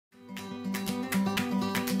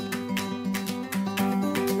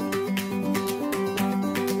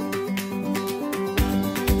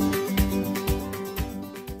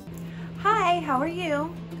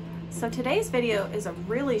So today's video is a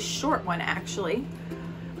really short one actually,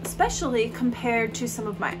 especially compared to some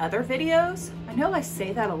of my other videos. I know I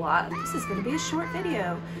say that a lot. This is going to be a short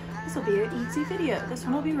video. This will be an easy video. This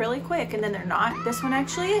one will be really quick, and then they're not. This one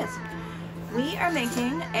actually is. We are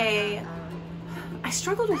making a, I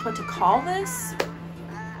struggled with what to call this.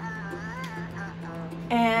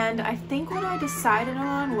 And I think what I decided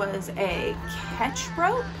on was a catch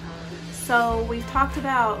rope. So we've talked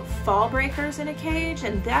about fall breakers in a cage,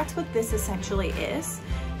 and that's what this essentially is.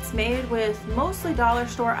 It's made with mostly dollar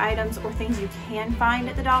store items or things you can find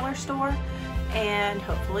at the dollar store, and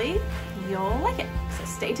hopefully you'll like it. So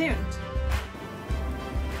stay tuned.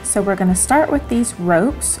 So we're going to start with these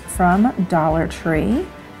ropes from Dollar Tree.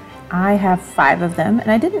 I have 5 of them,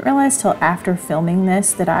 and I didn't realize till after filming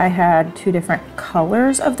this that I had 2 different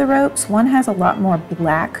colors of the ropes. One has a lot more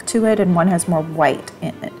black to it and one has more white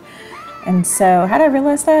in it. And so had I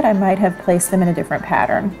realized that, I might have placed them in a different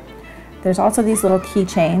pattern. There's also these little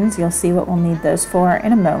keychains. You'll see what we'll need those for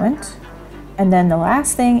in a moment. And then the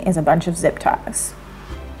last thing is a bunch of zip ties.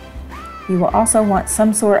 You will also want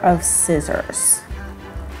some sort of scissors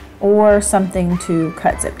or something to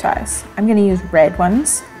cut zip ties. I'm going to use red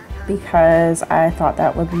ones because I thought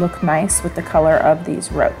that would look nice with the color of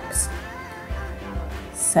these ropes.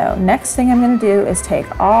 So next thing I'm going to do is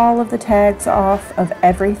take all of the tags off of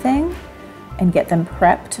everything and get them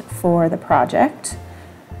prepped for the project.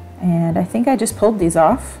 And I think I just pulled these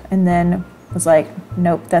off and then was like,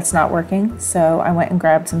 nope, that's not working. So I went and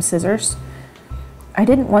grabbed some scissors. I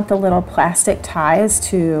didn't want the little plastic ties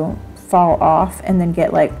to fall off and then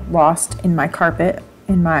get like lost in my carpet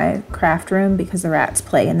in my craft room because the rats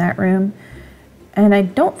play in that room. And I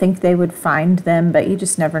don't think they would find them, but you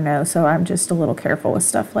just never know. So I'm just a little careful with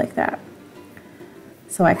stuff like that.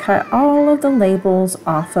 So I cut all of the labels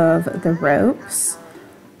off of the ropes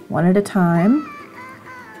one at a time,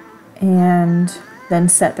 and then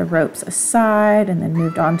set the ropes aside and then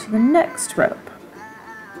moved on to the next rope.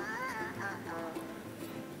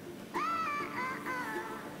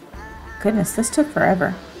 Goodness, this took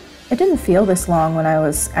forever. It didn't feel this long when I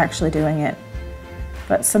was actually doing it,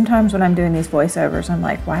 but sometimes when I'm doing these voiceovers, I'm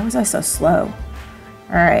like, why was I so slow?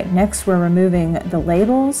 All right, next we're removing the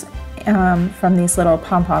labels from these little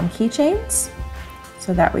pom-pom keychains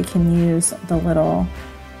so that we can use the little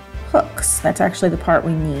hooks. That's actually the part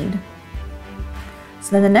we need. So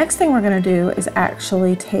then the next thing we're going to do is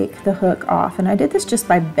actually take the hook off, and I did this just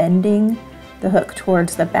by bending the hook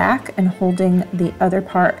towards the back and holding the other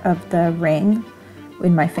part of the ring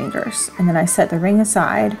in my fingers, and then I set the ring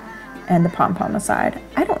aside and the pom-pom aside.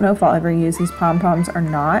 I don't know if I'll ever use these pom-poms or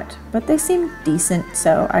not, but they seem decent,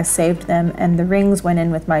 so I saved them, and the rings went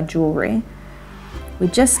in with my jewelry. We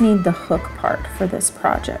just need the hook part for this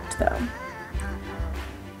project though.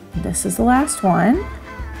 This is the last one.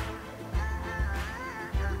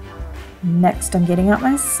 Next, I'm getting out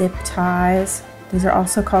my zip ties. These are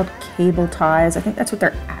also called cable ties. I think that's what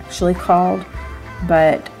they're actually called,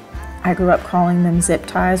 but I grew up calling them zip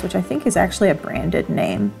ties, which I think is actually a branded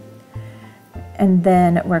name. And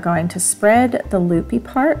then we're going to spread the loopy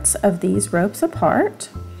parts of these ropes apart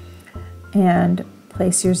and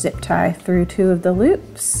place your zip tie through 2 of the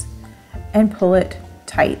loops and pull it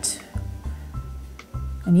tight.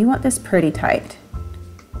 And you want this pretty tight.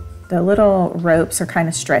 The little ropes are kind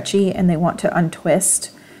of stretchy and they want to untwist.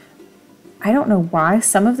 I don't know why.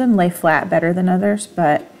 Some of them lay flat better than others,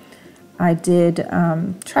 but I did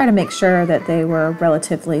try to make sure that they were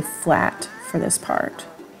relatively flat for this part.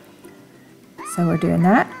 So we're doing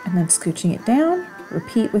that and then scooching it down.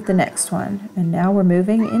 Repeat with the next one. And now we're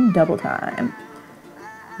moving in double time.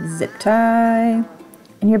 Zip tie.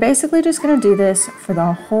 And you're basically just going to do this for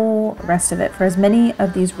the whole rest of it, for as many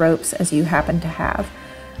of these ropes as you happen to have.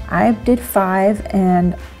 I did 5,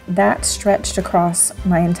 and that stretched across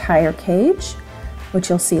my entire cage, which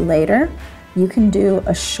you'll see later. You can do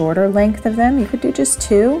a shorter length of them. You could do just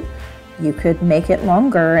 2. You could make it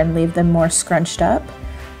longer and leave them more scrunched up.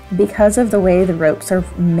 Because of the way the ropes are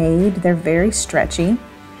made, they're very stretchy.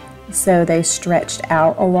 So they stretched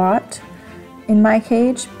out a lot in my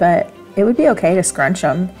cage, but it would be okay to scrunch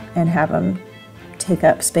them and have them take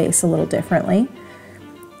up space a little differently.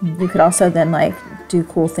 You could also then like do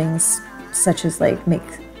cool things such as like make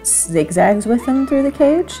zigzags with them through the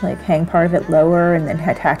cage, like hang part of it lower and then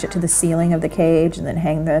attach it to the ceiling of the cage and then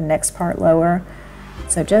hang the next part lower.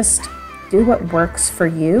 So just do what works for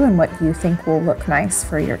you and what you think will look nice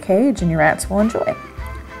for your cage and your rats will enjoy.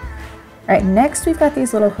 All right, next we've got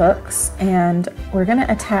these little hooks, and we're going to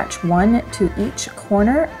attach one to each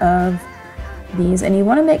corner of these, and you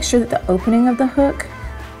want to make sure that the opening of the hook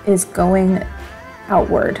is going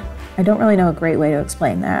outward. I don't really know a great way to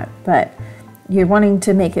explain that, but you're wanting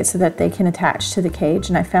to make it so that they can attach to the cage,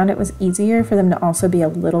 and I found it was easier for them to also be a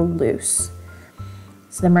little loose.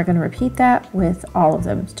 So then we're going to repeat that with all of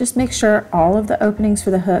them. Just make sure all of the openings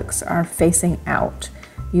for the hooks are facing out.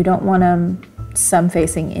 You don't want them some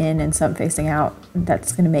facing in and some facing out.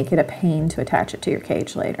 That's going to make it a pain to attach it to your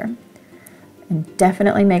cage later. And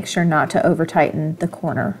definitely make sure not to over tighten the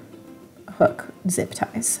corner hook zip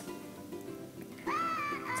ties.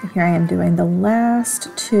 So here I am doing the last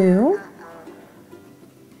two.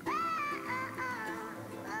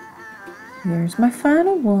 Here's my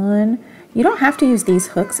final one. You don't have to use these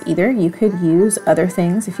hooks either. You could use other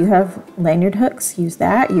things. If you have lanyard hooks, use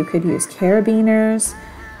that. You could use carabiners,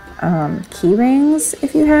 key rings,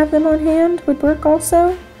 if you have them on hand, would work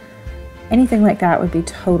also. Anything like that would be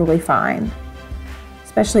totally fine,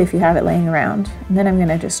 especially if you have it laying around. And then I'm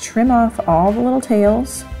gonna just trim off all the little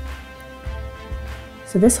tails.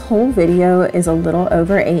 So this whole video is a little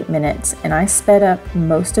over 8 minutes, and I sped up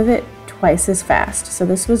most of it twice as fast. So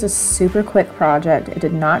this was a super quick project. It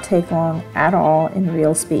did not take long at all in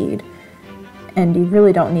real speed, and you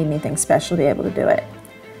really don't need anything special to be able to do it.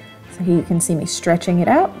 So here you can see me stretching it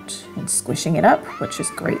out and squishing it up, which is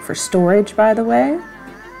great for storage, by the way.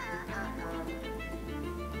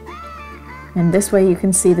 And this way you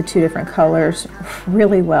can see the two different colors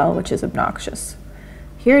really well, which is obnoxious.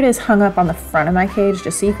 Here it is hung up on the front of my cage,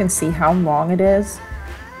 just so you can see how long it is.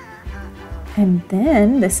 And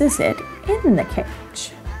then this is it in the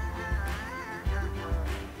cage.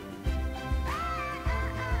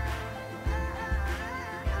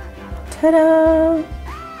 Ta-da!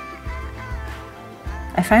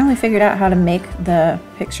 I finally figured out how to make the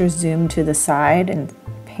picture zoom to the side and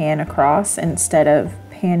pan across instead of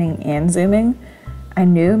panning and zooming. I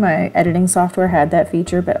knew my editing software had that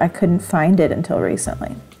feature, but I couldn't find it until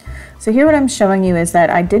recently. So here what I'm showing you is that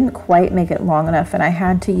I didn't quite make it long enough, and I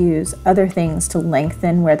had to use other things to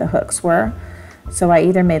lengthen where the hooks were. So I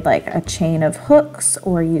either made like a chain of hooks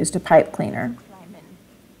or used a pipe cleaner.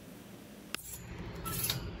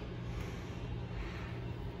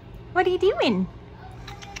 What are you doing?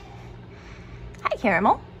 Hi,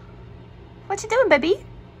 Caramel. What you doing, baby?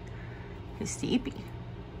 He's sleepy.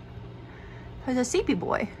 He's a sleepy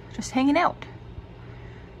boy, just hanging out.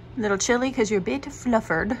 A little chilly because you're a bit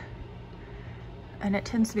fluffered. And it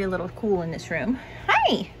tends to be a little cool in this room.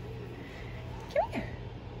 Hi! Come here.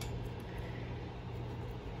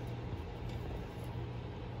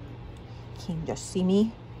 Can you just see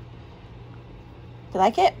me? You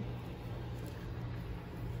like it?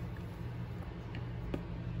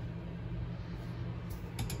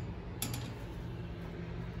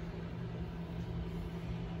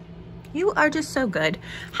 You are just so good.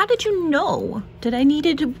 How did you know that I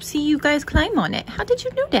needed to see you guys climb on it? How did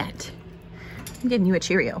you know that? I'm getting you a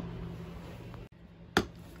Cheerio.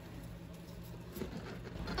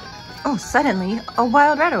 Oh, suddenly a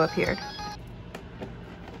wild rattle appeared.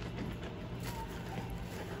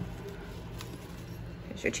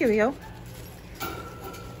 Here's your Cheerio.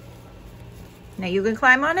 Now you can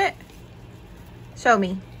climb on it? Show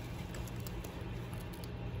me.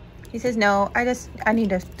 He says, no, I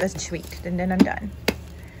need a treat, and then I'm done.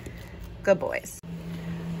 Good boys.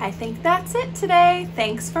 I think that's it today.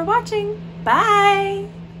 Thanks for watching. Bye.